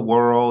hate the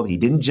world. He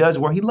didn't judge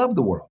the world. He loved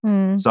the world.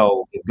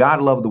 So if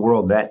God loved the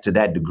world to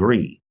that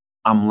degree,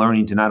 I'm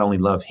learning to not only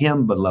love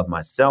him, but love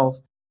myself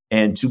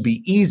and to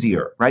be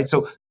easier, right?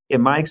 So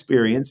in my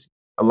experience,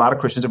 a lot of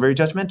Christians are very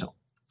judgmental,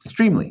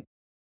 extremely.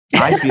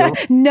 I feel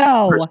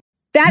no,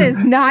 that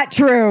is not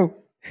true.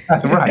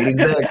 Right,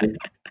 exactly.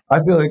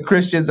 I feel that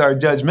Christians are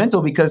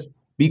judgmental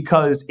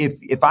because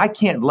if I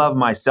can't love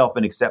myself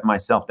and accept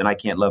myself, then I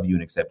can't love you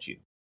and accept you.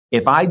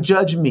 If I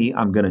judge me,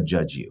 I'm going to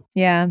judge you.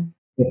 Yeah.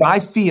 If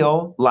I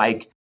feel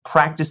like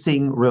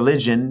practicing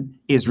religion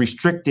is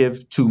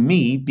restrictive to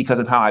me because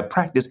of how I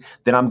practice,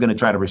 then I'm going to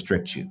try to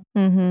restrict you.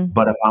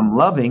 But if I'm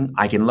loving,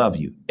 I can love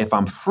you. If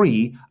I'm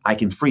free, I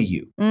can free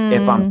you.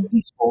 If I'm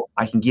peaceful,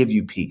 I can give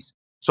you peace.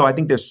 So I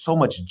think there's so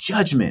much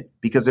judgment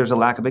because there's a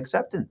lack of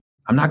acceptance.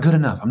 I'm not good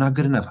enough. I'm not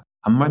good enough.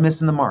 I'm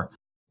missing the mark.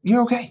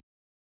 You're okay.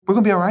 We're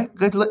going to be all right.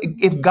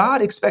 If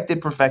God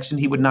expected perfection,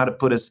 he would not have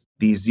put us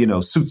these,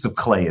 suits of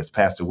clay, as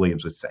Pastor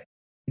Williams would say.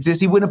 It's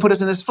just he wouldn't have put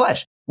us in this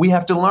flesh. We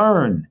have to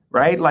learn,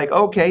 right? Like,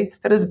 okay,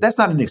 that's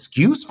not an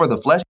excuse for the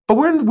flesh, but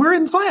we're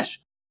in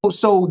flesh.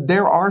 So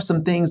there are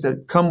some things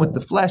that come with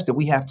the flesh that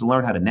we have to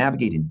learn how to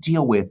navigate and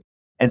deal with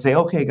and say,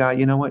 okay, God,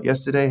 you know what?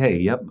 Yesterday, hey,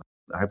 yep,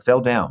 I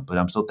fell down, but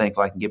I'm so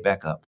thankful I can get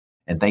back up.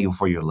 And thank you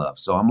for your love.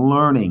 So I'm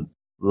learning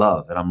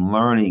love and I'm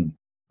learning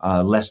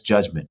less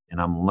judgment and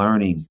I'm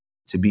learning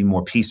to be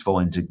more peaceful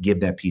and to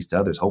give that peace to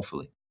others,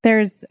 hopefully.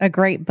 There's a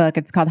great book.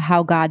 It's called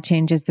How God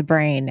Changes the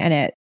Brain. And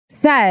it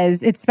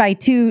says, it's by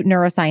two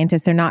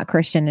neuroscientists. They're not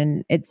Christian.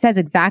 And it says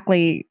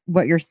exactly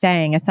what you're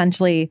saying.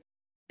 Essentially,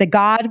 the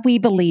God we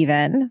believe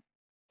in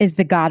is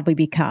the God we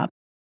become.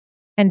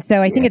 And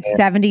so I think it's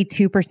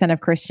 72%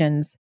 of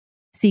Christians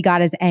see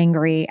God as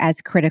angry,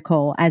 as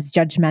critical, as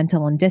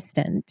judgmental and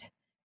distant.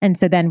 And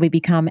so then we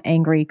become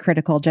angry,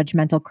 critical,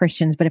 judgmental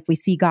Christians. But if we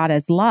see God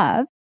as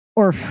love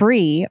or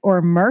free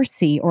or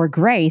mercy or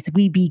grace,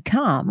 we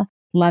become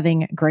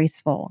loving,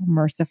 graceful,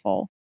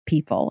 merciful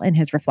people in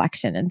his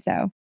reflection. And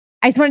so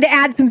I just wanted to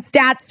add some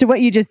stats to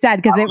what you just said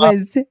because I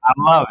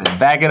love it.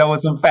 Back it up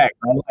with some facts.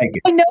 I like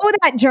it. I know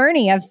that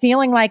journey of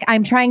feeling like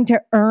I'm trying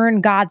to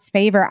earn God's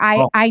favor.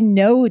 I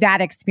know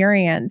that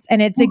experience,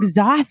 and it's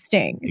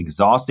exhausting.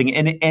 Exhausting,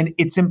 and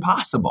it's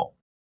impossible.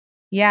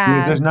 Yeah.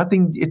 Because there's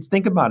nothing,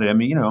 think about it. I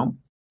mean,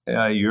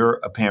 you're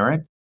a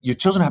parent. Your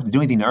children don't have to do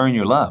anything to earn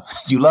your love.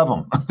 You love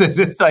them.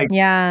 It's like,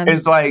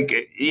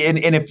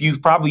 and if you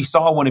probably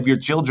saw one of your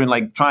children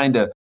like trying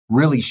to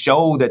really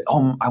show that,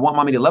 oh, I want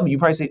mommy to love me, you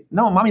probably say,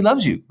 no, mommy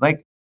loves you.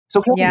 Like, it's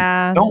okay.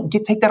 Yeah.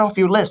 Take that off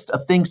your list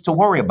of things to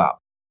worry about.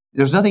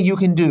 There's nothing you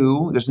can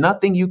do. There's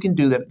nothing you can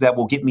do that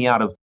will get me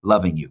out of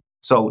loving you.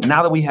 So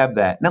now that we have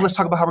that, now let's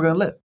talk about how we're going to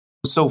live.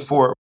 So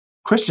for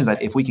Christians,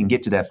 if we can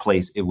get to that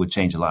place, it would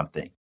change a lot of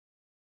things.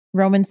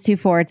 Romans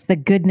 2:4, it's the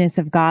goodness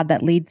of God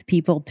that leads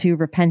people to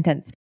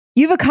repentance.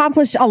 You've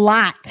accomplished a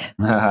lot.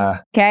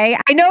 Okay.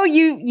 I know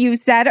you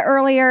said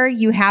earlier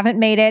you haven't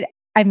made it.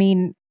 I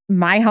mean,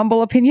 my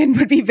humble opinion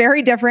would be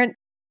very different.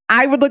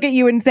 I would look at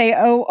you and say,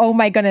 oh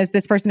my goodness,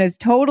 this person has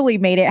totally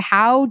made it.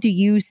 How do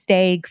you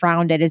stay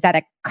grounded? Is that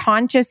a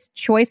conscious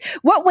choice?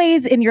 What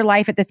ways in your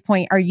life at this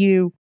point are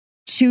you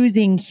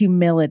choosing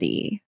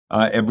humility?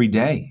 Every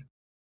day.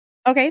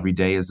 Okay. Every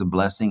day is a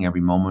blessing.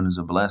 Every moment is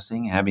a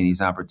blessing. Having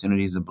these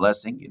opportunities is a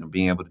blessing.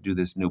 Being able to do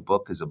this new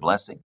book is a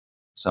blessing.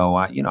 So,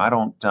 I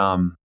don't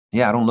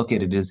look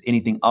at it as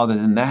anything other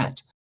than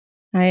that.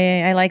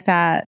 I like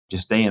that.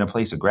 Just stay in a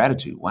place of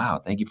gratitude. Wow.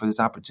 Thank you for this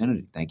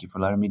opportunity. Thank you for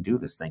letting me do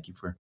this. Thank you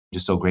for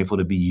just so grateful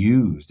to be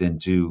used and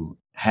to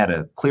had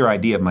a clear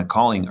idea of my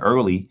calling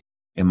early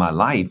in my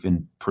life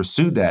and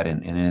pursued that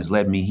and it has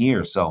led me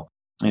here. So,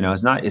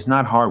 it's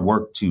not hard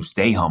work to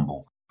stay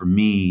humble. For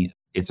me,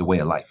 it's a way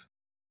of life.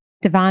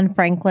 DeVon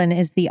Franklin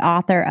is the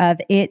author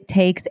of It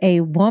Takes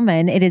a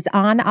Woman. It is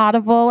on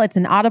Audible. It's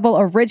an Audible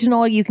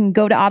original. You can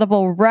go to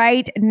Audible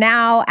right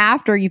now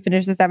after you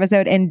finish this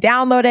episode and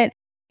download it.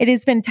 It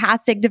is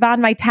fantastic. DeVon,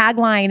 my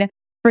tagline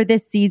for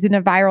this season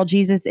of Viral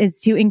Jesus is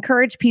to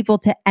encourage people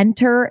to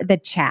enter the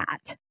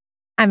chat.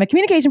 I'm a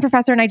communication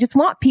professor, and I just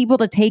want people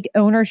to take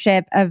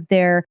ownership of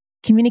their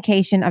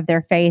communication of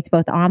their faith,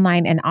 both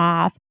online and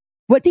off.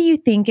 What do you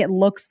think it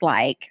looks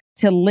like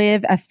to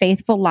live a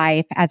faithful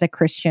life as a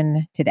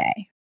Christian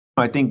today?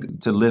 I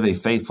think to live a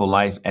faithful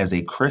life as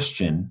a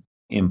Christian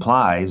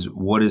implies,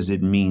 what does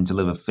it mean to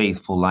live a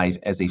faithful life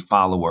as a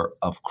follower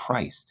of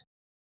Christ?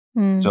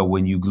 So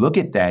when you look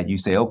at that, you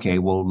say, okay,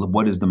 well,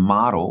 what is the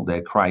model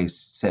that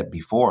Christ set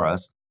before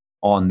us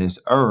on this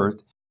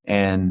earth?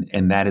 And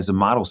that is a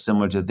model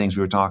similar to the things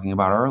we were talking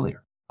about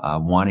earlier.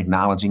 One,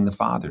 acknowledging the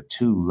Father.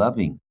 Two,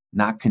 loving,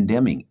 not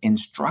condemning,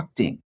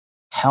 instructing,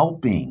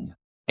 helping,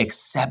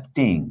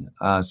 accepting.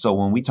 So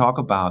when we talk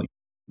about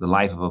the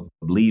life of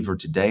a believer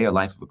today, a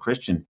life of a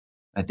Christian,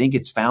 I think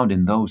it's found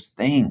in those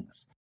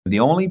things.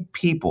 The only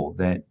people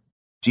that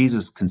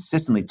Jesus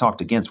consistently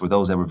talked against were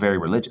those that were very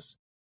religious.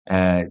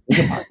 Think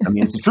about it. I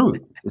mean, it's the truth.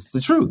 It's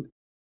the truth.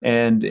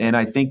 And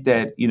I think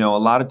that, a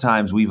lot of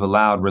times we've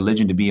allowed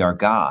religion to be our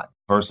God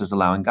versus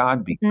allowing God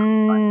to be God.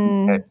 I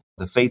think that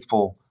the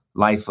faithful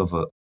life of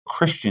a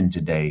Christian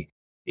today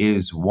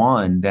is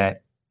one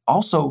that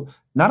also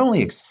not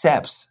only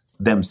accepts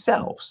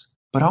themselves,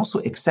 but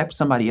also accepts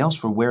somebody else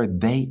for where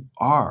they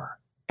are.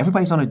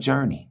 Everybody's on a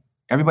journey.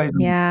 Everybody's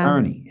on a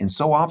journey. And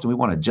so often we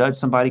want to judge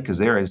somebody because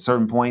they're at a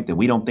certain point that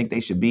we don't think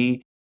they should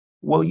be.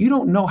 Well, you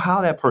don't know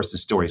how that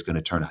person's story is going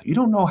to turn out. You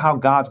don't know how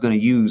God's going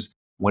to use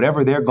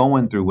whatever they're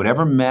going through,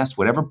 whatever mess,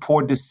 whatever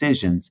poor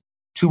decisions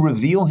to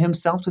reveal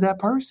himself to that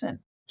person.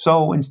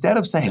 So instead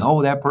of saying,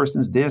 oh, that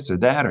person's this or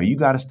that, or you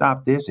got to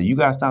stop this or you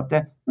got to stop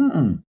that.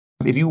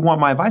 If you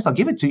want my advice, I'll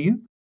give it to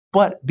you.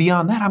 But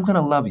beyond that, I'm going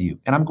to love you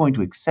and I'm going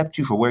to accept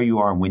you for where you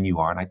are and when you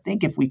are. And I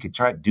think if we could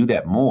try to do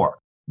that more,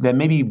 then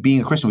maybe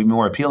being a Christian would be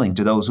more appealing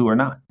to those who are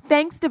not.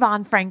 Thanks,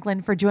 DeVon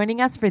Franklin, for joining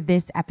us for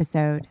this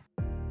episode.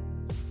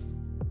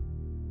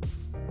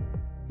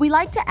 We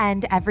like to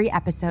end every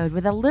episode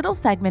with a little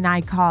segment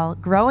I call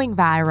Growing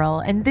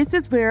Viral, and this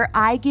is where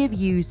I give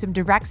you some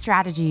direct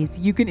strategies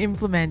you can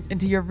implement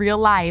into your real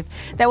life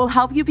that will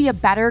help you be a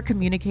better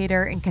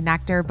communicator and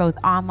connector both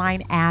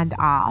online and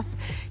off.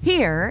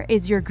 Here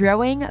is your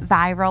Growing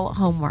Viral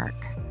homework.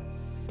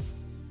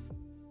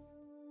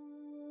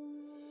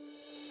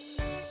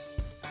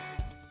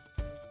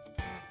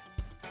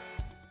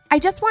 I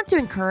just want to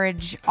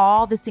encourage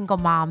all the single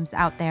moms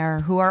out there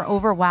who are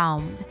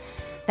overwhelmed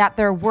that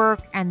their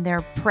work and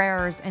their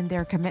prayers and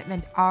their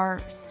commitment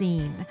are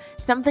seen.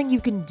 Something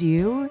you can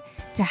do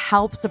to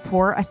help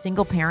support a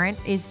single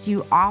parent is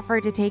to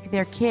offer to take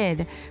their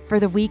kid for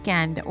the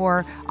weekend,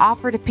 or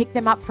offer to pick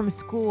them up from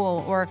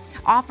school, or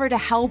offer to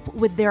help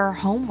with their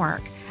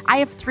homework. I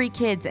have 3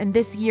 kids, and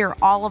this year,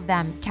 all of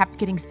them kept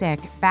getting sick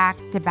back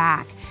to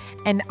back.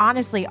 And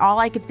honestly, all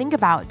I could think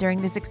about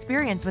during this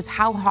experience was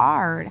how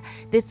hard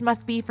this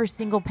must be for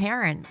single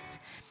parents.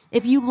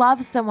 If you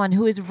love someone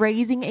who is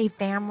raising a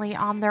family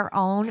on their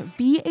own,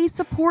 be a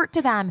support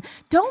to them.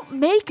 Don't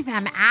make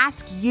them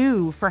ask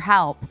you for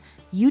help.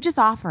 You just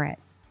offer it.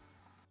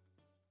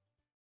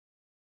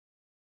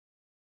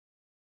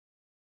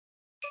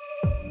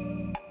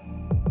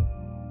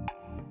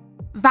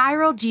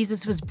 Viral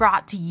Jesus was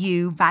brought to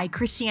you by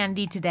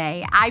Christianity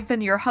Today. I've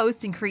been your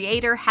host and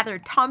creator, Heather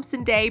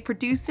Thompson Day,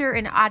 producer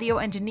and audio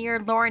engineer,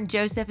 Lauren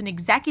Joseph, and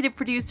executive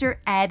producer,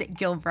 Ed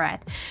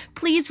Gilbreth.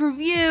 Please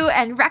review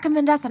and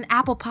recommend us on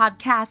Apple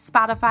Podcasts,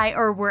 Spotify,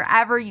 or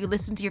wherever you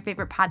listen to your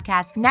favorite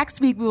podcast. Next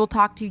week, we will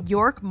talk to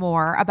York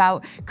Moore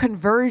about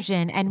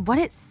conversion and what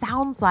it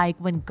sounds like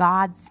when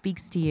God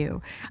speaks to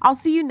you. I'll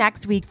see you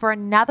next week for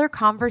another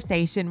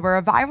conversation where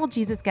a Viral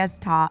Jesus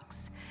guest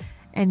talks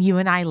and you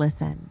and I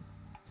listen,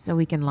 so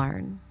we can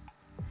learn.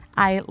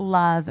 I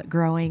love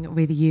growing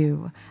with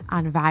you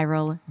on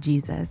Viral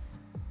Jesus.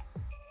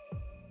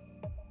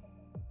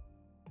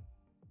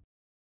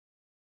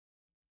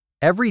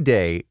 Every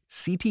day,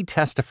 CT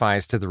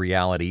testifies to the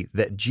reality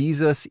that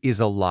Jesus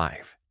is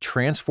alive,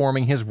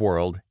 transforming his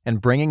world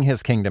and bringing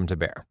his kingdom to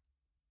bear.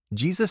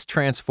 Jesus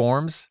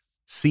transforms,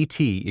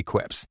 CT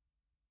equips.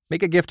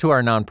 Make a gift to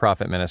our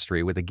nonprofit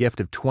ministry with a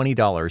gift of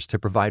 $20 to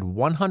provide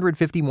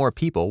 150 more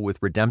people with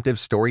redemptive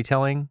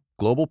storytelling,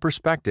 global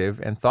perspective,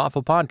 and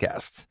thoughtful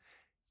podcasts.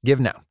 Give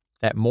now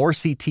at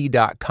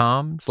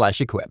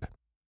morect.com/equip.